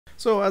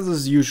So as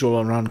is usual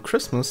around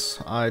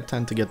Christmas, I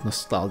tend to get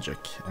nostalgic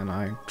and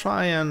I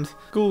try and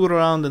Google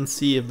around and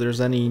see if there's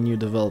any new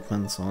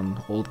developments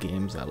on old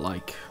games I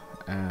like.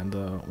 And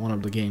one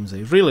of the games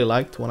I really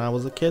liked when I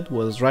was a kid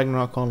was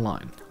Ragnarok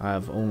Online. I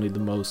have only the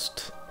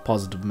most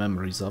positive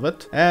memories of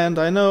it, and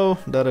I know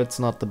that it's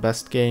not the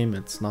best game,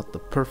 it's not the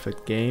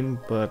perfect game,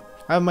 but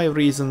I have my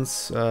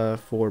reasons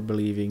for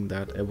believing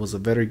that it was a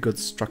very good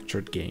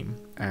structured game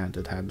and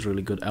it had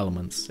really good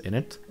elements in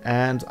it.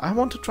 And I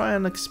want to try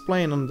and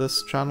explain on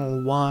this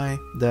channel why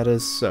that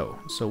is so.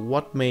 So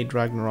what made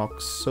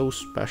Ragnarok so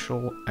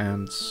special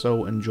and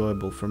so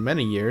enjoyable for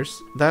many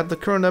years that the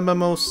current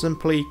MMO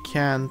simply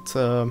can't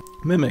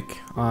mimic.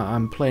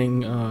 I'm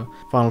playing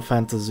Final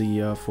Fantasy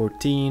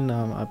XIV,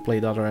 I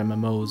played other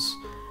MMOs.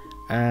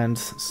 And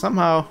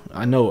somehow,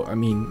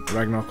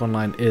 Ragnarok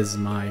Online is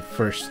my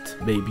first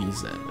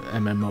baby's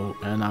MMO,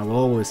 and I will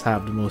always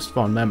have the most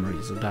fond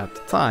memories of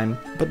that time.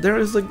 But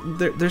there's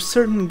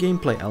certain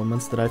gameplay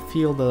elements that I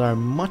feel that are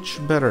much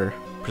better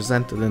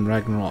presented in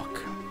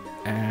Ragnarok,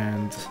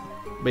 and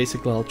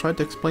basically I'll try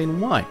to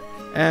explain why.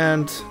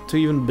 And to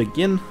even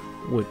begin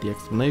with the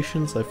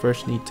explanations, I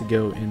first need to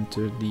go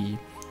into the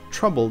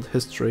troubled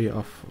history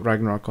of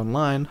Ragnarok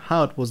Online,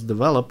 how it was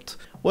developed,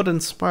 what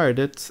inspired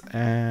it,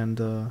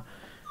 and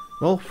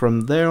well,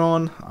 from there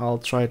on, I'll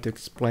try to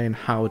explain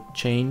how it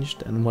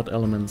changed and what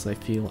elements I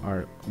feel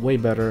are way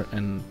better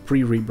in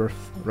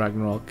Pre-Rebirth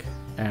Ragnarok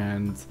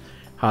and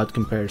how it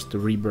compares to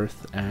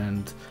Rebirth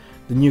and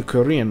the new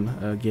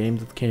Korean game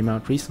that came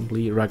out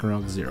recently,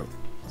 Ragnarok Zero.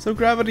 So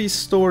Gravity's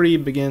story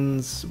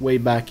begins way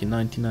back in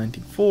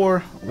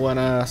 1994 when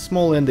a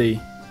small indie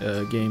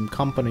game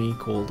company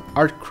called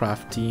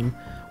Artcraft Team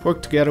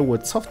worked together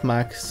with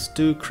Softmax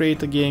to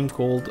create a game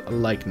called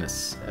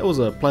Likeness. It was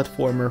a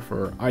platformer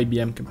for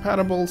IBM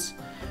compatibles,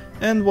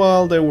 and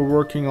while they were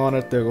working on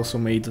it, they also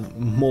made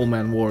Mole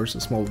Man Wars,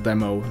 a small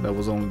demo that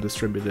was only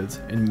distributed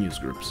in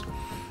newsgroups.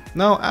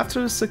 Now,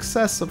 after the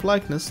success of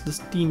Likeness, this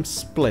team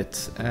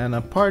split, and a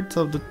part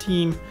of the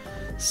team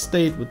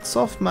stayed with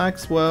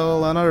Softmax,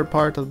 while another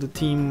part of the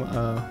team,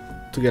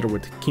 together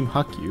with Kim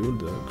Hak-yu,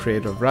 the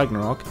creator of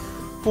Ragnarok,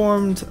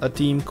 formed a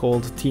team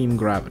called Team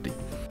Gravity.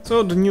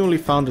 So the newly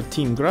founded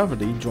Team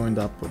Gravity joined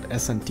up with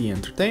S&T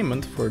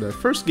Entertainment for their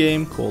first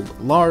game called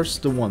Lars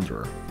the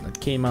Wanderer that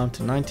came out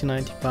in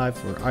 1995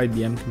 for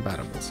IBM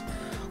compatibles.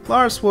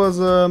 Lars was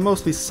a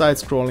mostly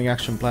side-scrolling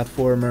action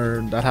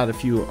platformer that had a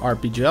few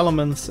RPG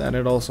elements, and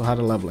it also had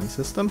a leveling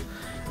system,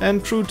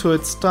 and true to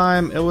its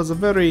time, it was a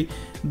very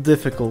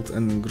difficult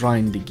and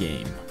grindy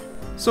game.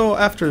 So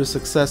after the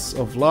success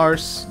of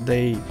Lars,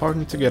 they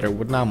partnered together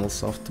with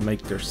Namelsoft to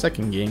make their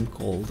second game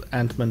called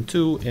Ant-Man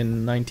 2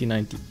 in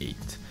 1998.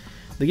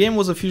 The game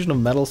was a fusion of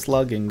Metal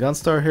Slug and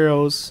Gunstar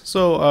Heroes,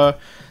 so a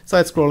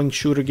side-scrolling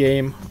shooter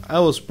game. It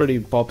was pretty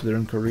popular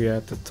in Korea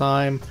at the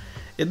time.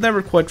 It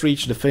never quite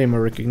reached the fame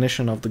or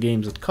recognition of the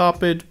games it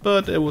copied,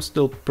 but it was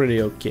still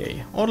pretty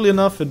okay. Oddly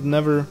enough, it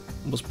never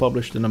was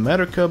published in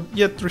America,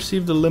 yet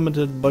received a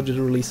limited budget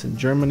release in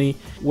Germany,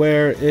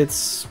 where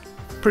it's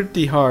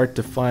pretty hard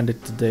to find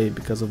it today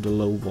because of the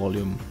low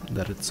volume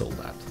that it sold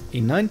at.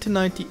 In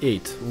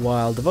 1998,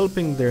 while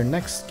developing their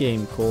next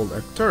game called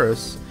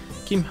Arcturus,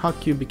 Kim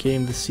Hak-yu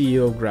became the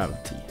CEO of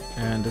Gravity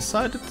and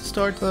decided to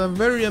start a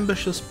very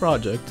ambitious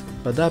project,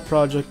 but that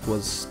project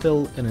was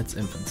still in its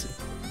infancy.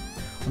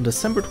 On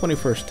December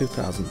 21st,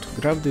 2000,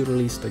 Gravity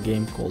released a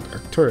game called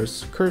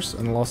Arcturus, Curse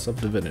and Loss of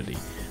Divinity,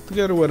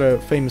 together with a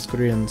famous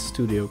Korean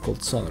studio called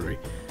Sonnery.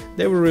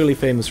 They were really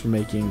famous for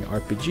making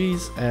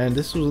RPGs, and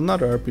this was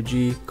another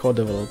RPG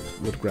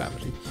co-developed with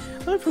Gravity.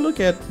 Now if you look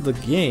at the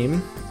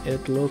game,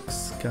 it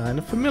looks kind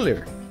of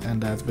familiar,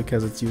 and that's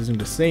because it's using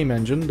the same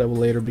engine that will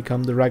later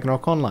become the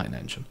Ragnarok Online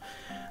engine.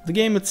 The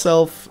game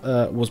itself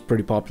was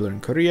pretty popular in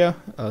Korea,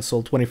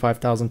 sold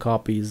 25,000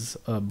 copies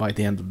by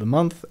the end of the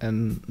month,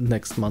 and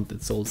next month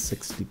it sold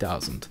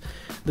 60,000.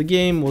 The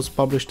game was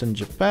published in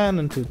Japan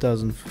in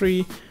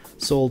 2003,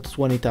 sold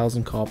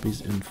 20,000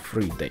 copies in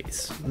 3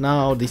 days.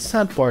 Now, the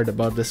sad part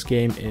about this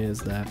game is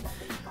that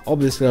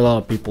obviously a lot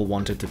of people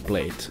wanted to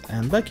play it,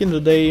 and back in the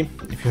day,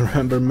 if you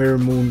remember Mirror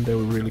Moon, they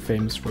were really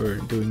famous for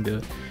doing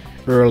the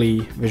early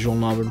visual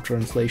novel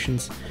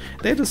translations.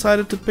 They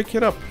decided to pick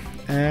it up,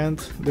 and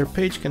their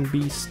page can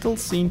be still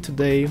seen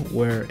today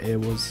where it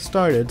was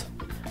started,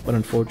 but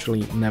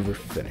unfortunately never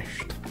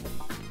finished.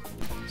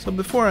 So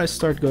before I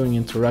start going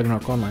into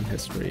Ragnarok Online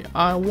history,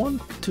 I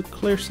want to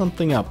clear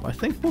something up. I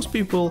think most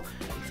people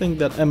think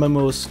that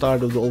MMOs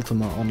started with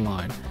Ultima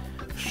Online.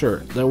 Sure,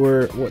 there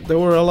were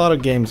a lot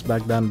of games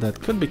back then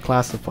that could be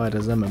classified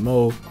as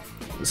MMO.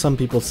 Some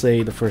people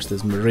say the first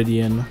is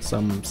Meridian,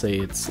 some say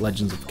it's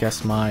Legends of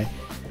Kesmai.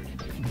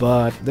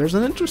 But there's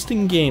an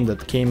interesting game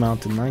that came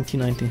out in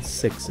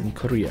 1996 in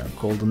Korea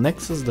called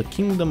Nexus: The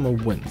Kingdom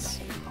of Winds.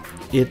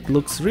 It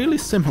looks really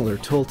similar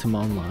to Ultima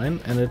Online,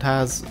 and it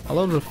has a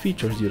lot of the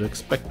features you'd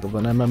expect of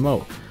an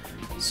MMO.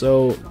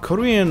 So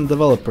Korean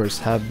developers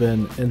have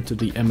been into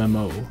the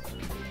MMO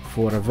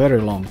for a very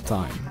long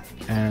time,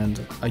 and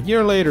a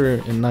year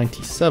later in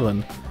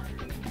 '97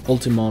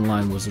 Ultima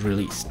Online was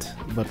released.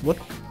 But what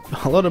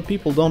a lot of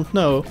people don't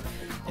know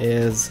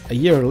is a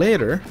year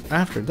later,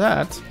 after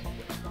that,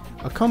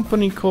 a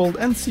company called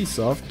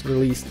NCSoft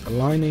released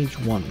Lineage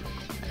 1,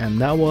 and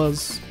that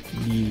was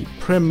the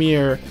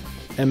premier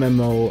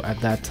MMO at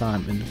that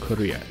time in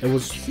Korea. It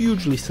was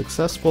hugely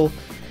successful,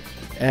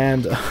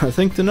 and a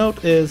thing to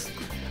note is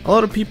a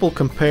lot of people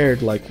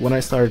compared, like when I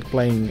started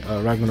playing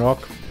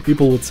Ragnarok,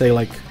 people would say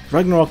like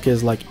Ragnarok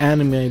is like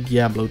anime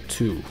Diablo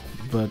 2,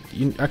 but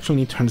you actually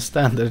need to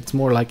understand that it's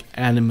more like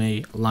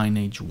anime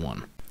Lineage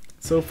 1.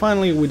 So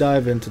finally we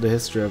dive into the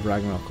history of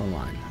Ragnarok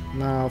Online.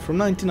 Now from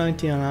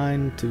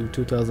 1999 to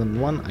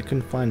 2001 I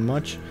couldn't find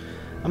much.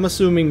 I'm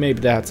assuming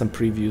maybe they had some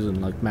previews in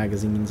like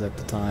magazines at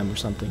the time or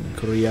something in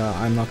Korea.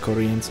 I'm not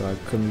Korean, so I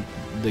couldn't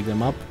dig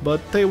them up,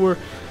 but they were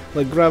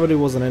like, Gravity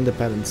was an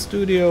independent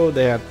studio.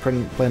 They had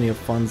plenty of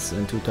funds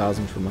in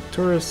 2000 from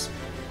Arcturus,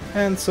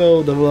 and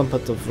so the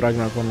development of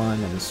Ragnarok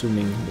Online, I'm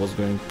assuming, was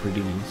going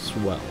pretty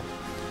swell.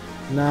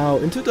 Now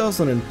in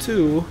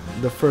 2002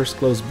 the first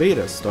closed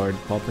beta started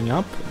popping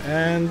up,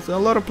 and a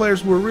lot of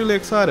players were really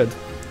excited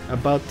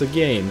about the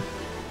game.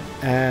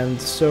 And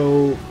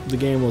so the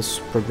game was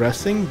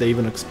progressing. They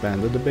even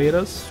expanded the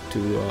betas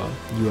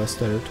to US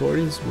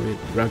territories with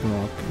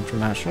Ragnarok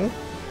International.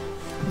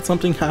 But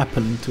something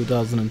happened in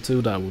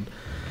 2002 that would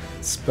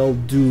spell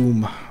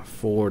doom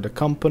for the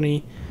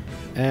company,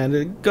 and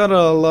it got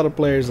a lot of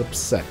players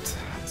upset.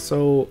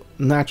 So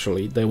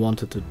naturally they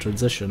wanted to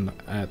transition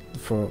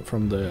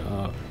from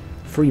the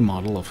free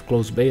model of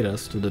closed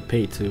betas to the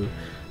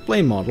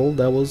pay-to-play model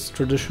that was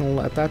traditional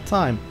at that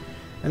time.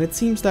 And it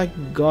seems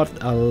that got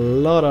a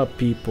lot of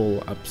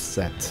people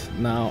upset.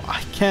 Now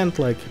I can't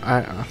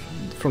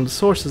from the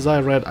sources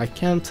I read, I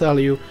can't tell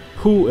you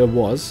who it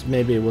was.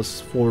 Maybe it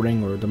was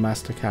forwarding or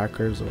domestic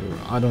hackers, or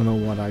I don't know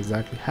what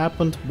exactly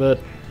happened, but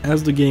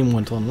as the game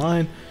went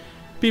online,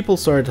 people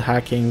started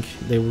hacking.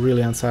 They were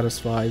really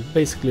unsatisfied.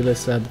 Basically they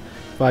said,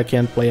 if I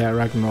can't play at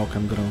Ragnarok,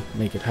 I'm gonna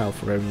make it hell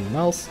for everyone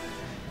else.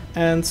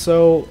 And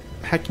so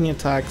hacking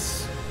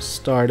attacks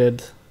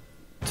started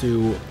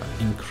to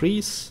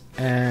increase,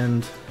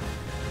 and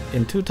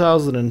in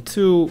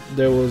 2002,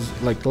 there was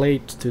like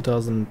late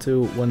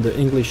 2002, when the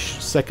English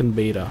second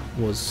beta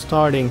was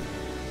starting,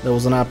 there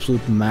was an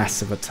absolute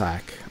massive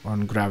attack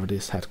on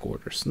Gravity's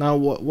headquarters. Now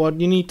what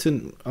you need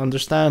to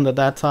understand at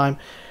that time,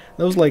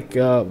 there was like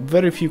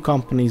very few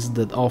companies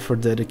that offer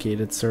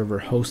dedicated server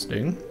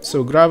hosting.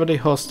 So Gravity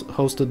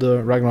hosted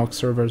the Ragnarok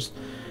servers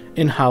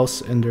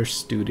in-house in their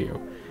studio.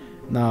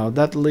 Now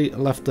that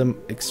left them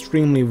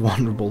extremely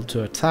vulnerable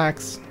to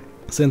attacks,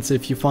 since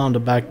if you found a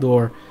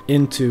backdoor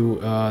into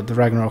the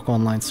Ragnarok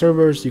Online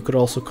servers, you could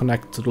also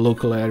connect to the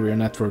local area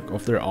network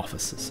of their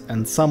offices.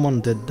 And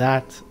someone did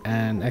that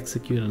and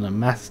executed a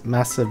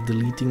massive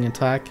deleting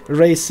attack,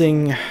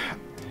 erasing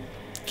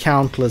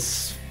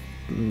countless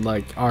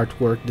like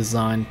artwork,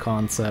 design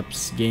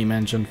concepts, game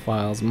engine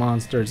files,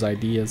 monsters,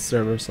 ideas,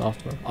 server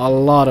software. A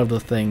lot of the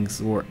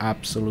things were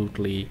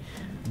absolutely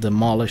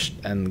demolished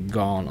and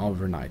gone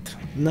overnight.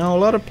 Now a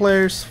lot of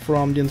players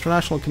from the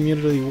international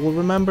community will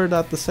remember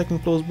that the second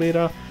closed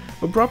beta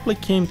abruptly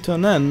came to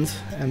an end,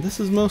 and this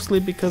is mostly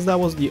because that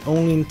was the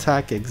only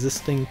intact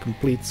existing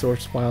complete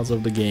source files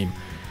of the game.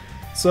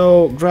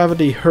 So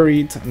Gravity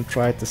hurried and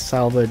tried to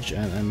salvage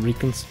and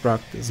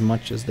reconstruct as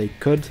much as they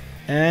could,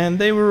 and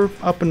they were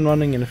up and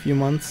running in a few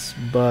months,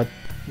 but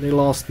they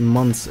lost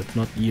months if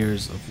not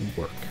years of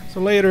work. So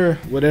later,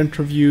 with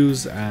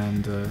interviews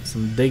and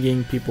some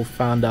digging, people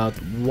found out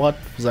what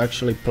was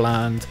actually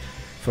planned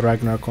for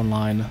Ragnarok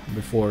Online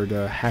before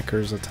the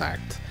hackers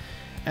attacked.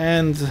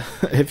 And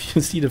if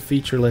you see the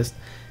feature list,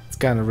 it's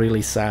kind of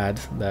really sad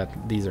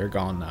that these are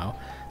gone now.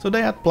 So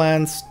they had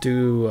plans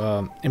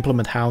to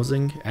implement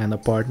housing and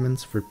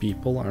apartments for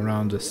people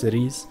around the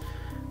cities.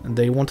 And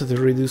they wanted to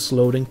reduce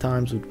loading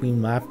times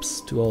between maps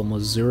to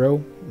almost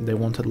zero. They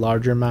wanted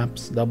larger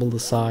maps, double the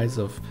size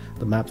of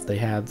the maps they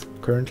had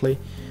currently.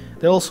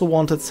 They also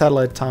wanted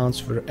satellite towns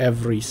for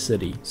every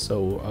city.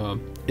 So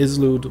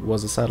Islud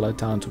was a satellite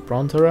town to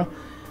Prontera,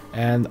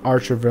 and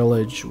Archer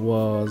Village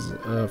was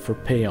for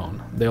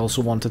Payon. They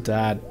also wanted to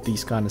add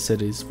these kind of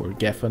cities for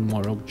Geffen,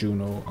 Morok,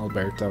 Juno,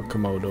 Alberta,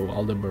 Komodo,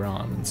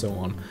 Aldebaran, and so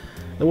on.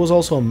 There was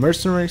also a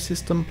mercenary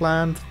system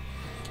planned.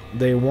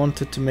 They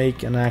wanted to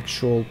make an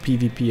actual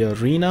PvP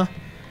arena,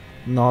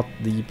 not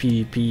the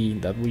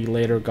PvP that we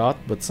later got,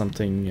 but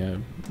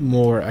something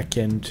more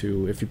akin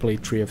to if you play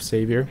Tree of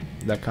Savior,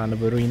 that kind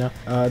of arena.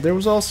 There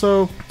was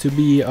also to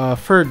be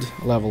third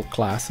level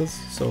classes,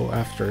 so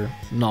after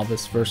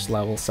novice, first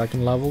level,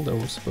 second level, there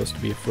was supposed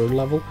to be a third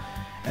level,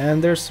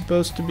 and there's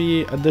supposed to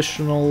be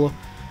additional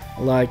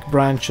like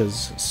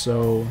branches.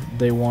 So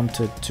they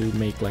wanted to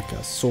make like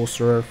a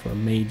sorcerer for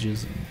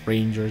mages and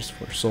rangers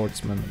for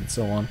swordsmen and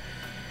so on,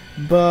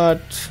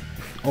 but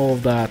all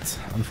of that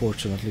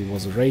unfortunately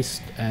was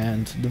erased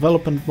and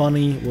development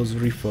money was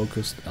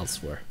refocused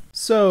elsewhere.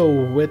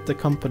 So, with the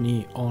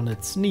company on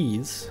its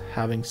knees,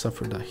 having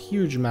suffered a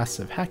huge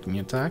massive hacking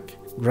attack,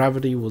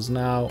 Gravity was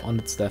now on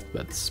its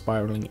deathbed,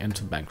 spiraling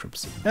into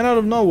bankruptcy. And out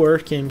of nowhere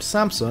came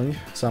Samsung,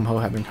 somehow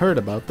having heard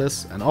about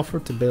this, and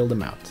offered to bail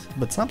them out.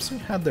 But Samsung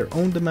had their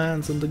own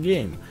demands on the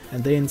game,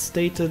 and they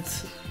instated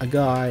a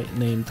guy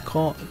named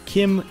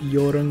Kim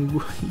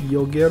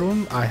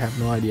Jong-un. I have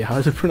no idea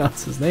how to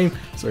pronounce his name,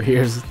 so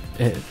here's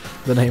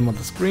the name on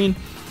the screen.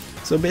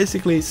 So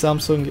basically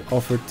Samsung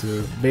offered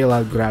to bail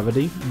out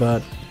Gravity,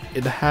 but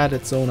it had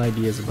its own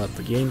ideas about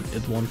the game.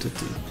 It wanted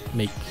to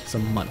make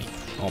some money,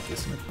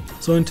 obviously.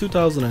 So in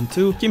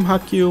 2002, Kim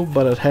Ha-kyu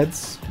butted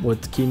heads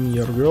with Kim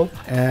Jong-il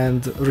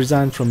and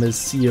resigned from his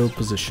CEO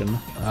position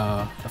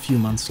a few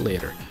months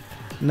later.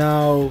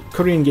 Now,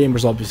 Korean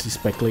gamers obviously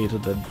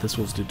speculated that this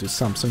was due to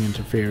Samsung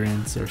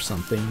interference or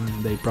something.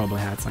 They probably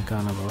had some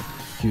kind of a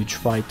huge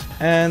fight.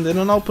 And in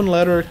an open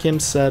letter, Kim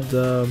said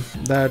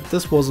that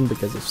this wasn't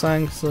because of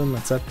Samsung,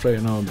 etc.,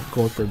 you know, the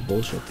corporate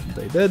bullshit that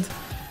they did.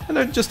 And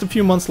then just a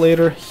few months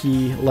later,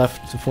 he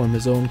left to form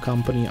his own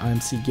company,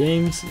 IMC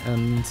Games,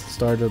 and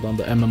started on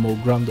the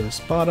MMO Grande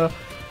Espada,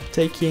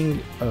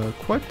 taking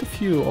quite a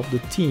few of the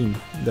team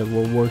that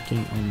were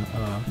working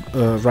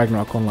on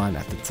Ragnarok Online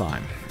at the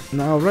time.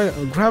 Now,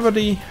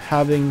 Gravity,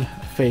 having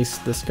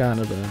faced this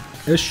kind of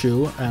a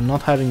issue and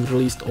not having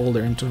released all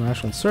their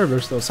international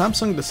servers, though,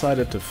 Samsung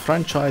decided to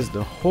franchise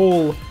the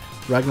whole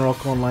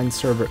Ragnarok Online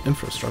server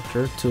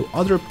infrastructure to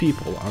other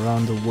people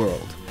around the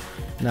world.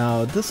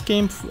 Now, this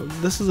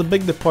is a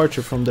big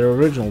departure from their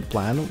original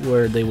plan,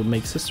 where they would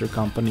make sister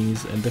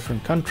companies in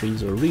different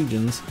countries or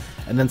regions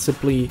and then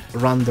simply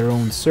run their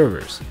own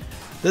servers.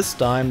 This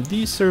time,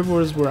 these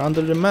servers were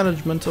under the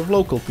management of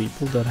local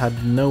people that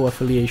had no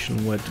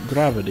affiliation with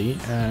Gravity,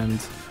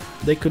 and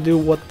they could do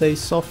what they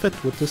saw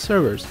fit with the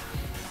servers.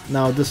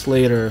 Now, this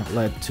later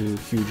led to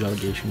huge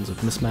allegations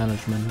of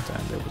mismanagement,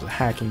 and there was a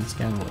hacking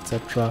scandal,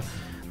 etc.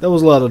 There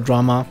was a lot of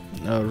drama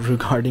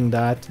regarding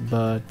that,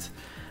 but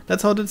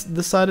that's how they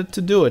decided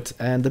to do it,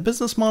 and the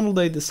business model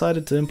they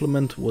decided to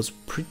implement was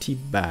pretty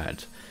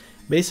bad.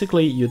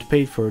 Basically, you'd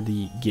pay for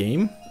the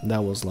game,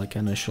 that was like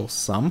an initial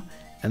sum,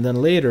 and then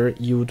later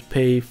you would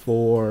pay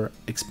for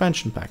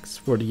expansion packs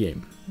for the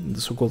game,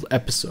 the so-called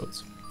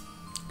episodes.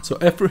 So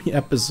every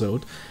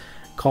episode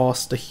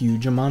cost a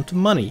huge amount of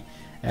money,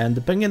 and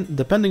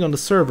depending on the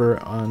server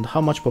and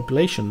how much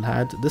population it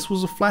had, this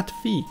was a flat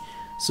fee.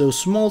 So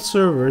small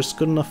servers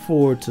couldn't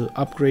afford to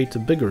upgrade to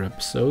bigger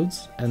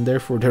episodes, and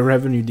therefore their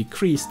revenue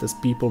decreased as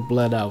people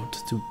bled out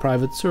to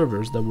private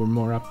servers that were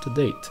more up to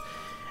date.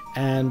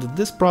 And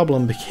this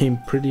problem became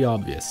pretty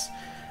obvious.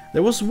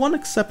 There was one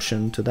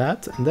exception to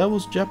that, and that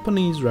was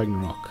Japanese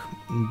Ragnarok.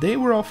 They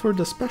were offered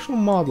a special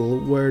model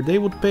where they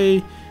would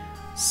pay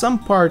some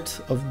part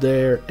of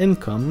their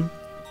income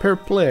per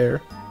player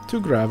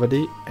to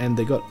Gravity, and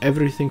they got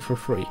everything for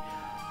free.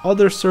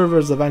 Other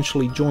servers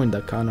eventually joined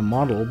that kind of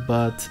model,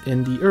 but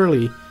in the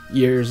early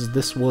years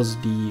this was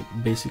the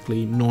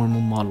basically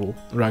normal model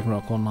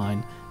Ragnarok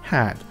Online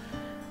had,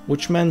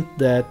 which meant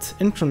that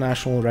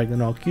international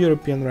Ragnarok,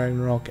 European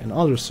Ragnarok, and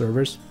other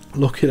servers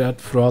located at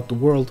throughout the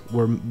world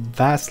were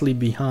vastly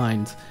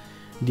behind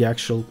the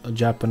actual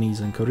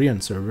Japanese and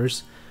Korean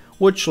servers,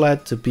 which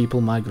led to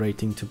people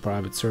migrating to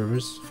private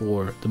servers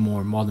for the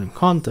more modern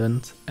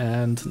content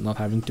and not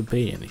having to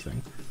pay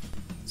anything.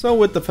 So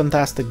with the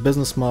fantastic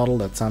business model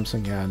that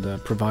Samsung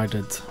had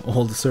provided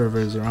all the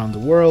servers around the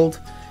world,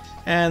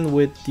 and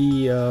with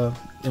the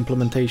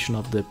implementation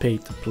of the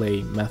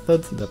pay-to-play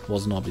method that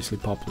wasn't obviously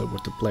popular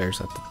with the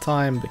players at the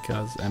time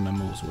because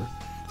MMOs were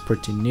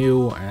pretty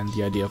new and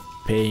the idea of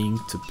paying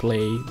to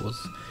play was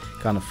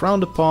kind of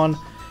frowned upon,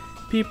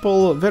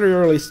 people very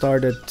early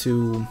started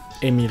to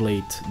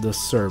emulate the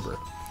server.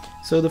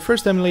 So the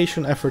first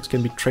emulation efforts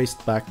can be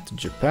traced back to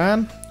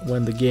Japan,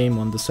 when the game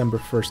on December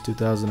 1st,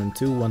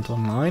 2002 went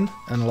online,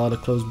 and a lot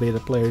of closed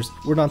beta players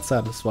were not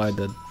satisfied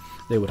that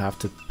they would have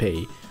to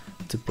pay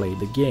to play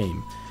the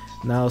game.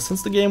 Now,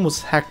 since the game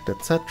was hacked,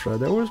 etc.,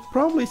 there was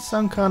probably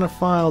some kind of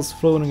files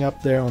floating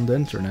up there on the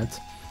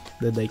internet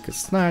that they could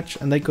snatch,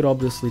 and they could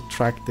obviously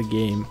track the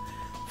game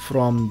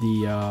from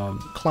the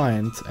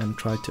client and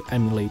try to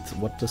emulate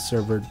what the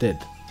server did.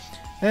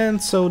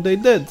 And so they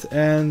did,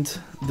 and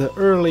the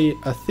early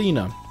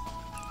Athena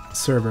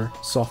server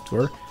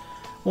software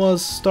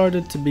was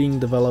started to being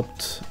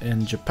developed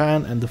in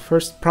Japan, and the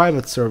first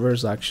private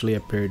servers actually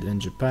appeared in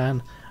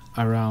Japan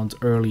around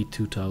early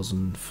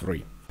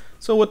 2003.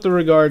 So with the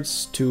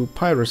regards to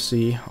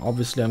piracy,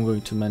 obviously I'm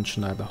going to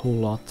mention that a whole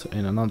lot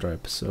in another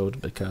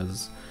episode,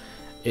 because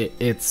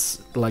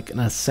it's like an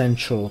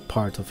essential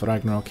part of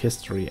Ragnarok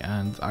history,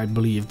 and I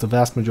believe the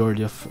vast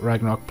majority of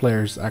Ragnarok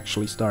players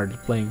actually started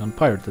playing on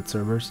pirated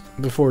servers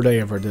before they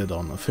ever did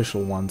on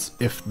official ones,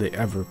 if they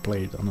ever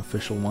played on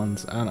official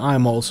ones, and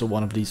I'm also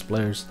one of these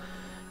players.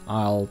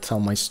 I'll tell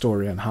my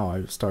story on how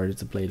I started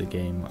to play the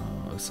game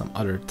some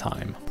other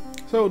time.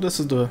 So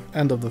this is the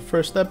end of the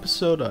first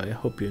episode. I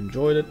hope you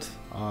enjoyed it.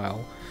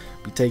 I'll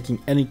be taking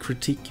any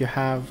critique you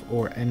have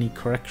or any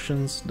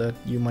corrections that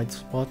you might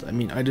spot. I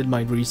mean, I did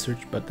my research,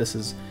 but this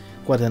is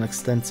quite an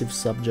extensive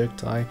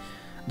subject. I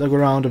dug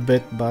around a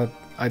bit, but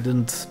I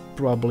didn't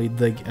probably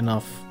dig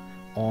enough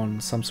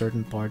on some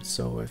certain parts,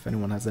 so if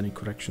anyone has any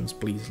corrections,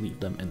 please leave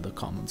them in the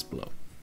comments below.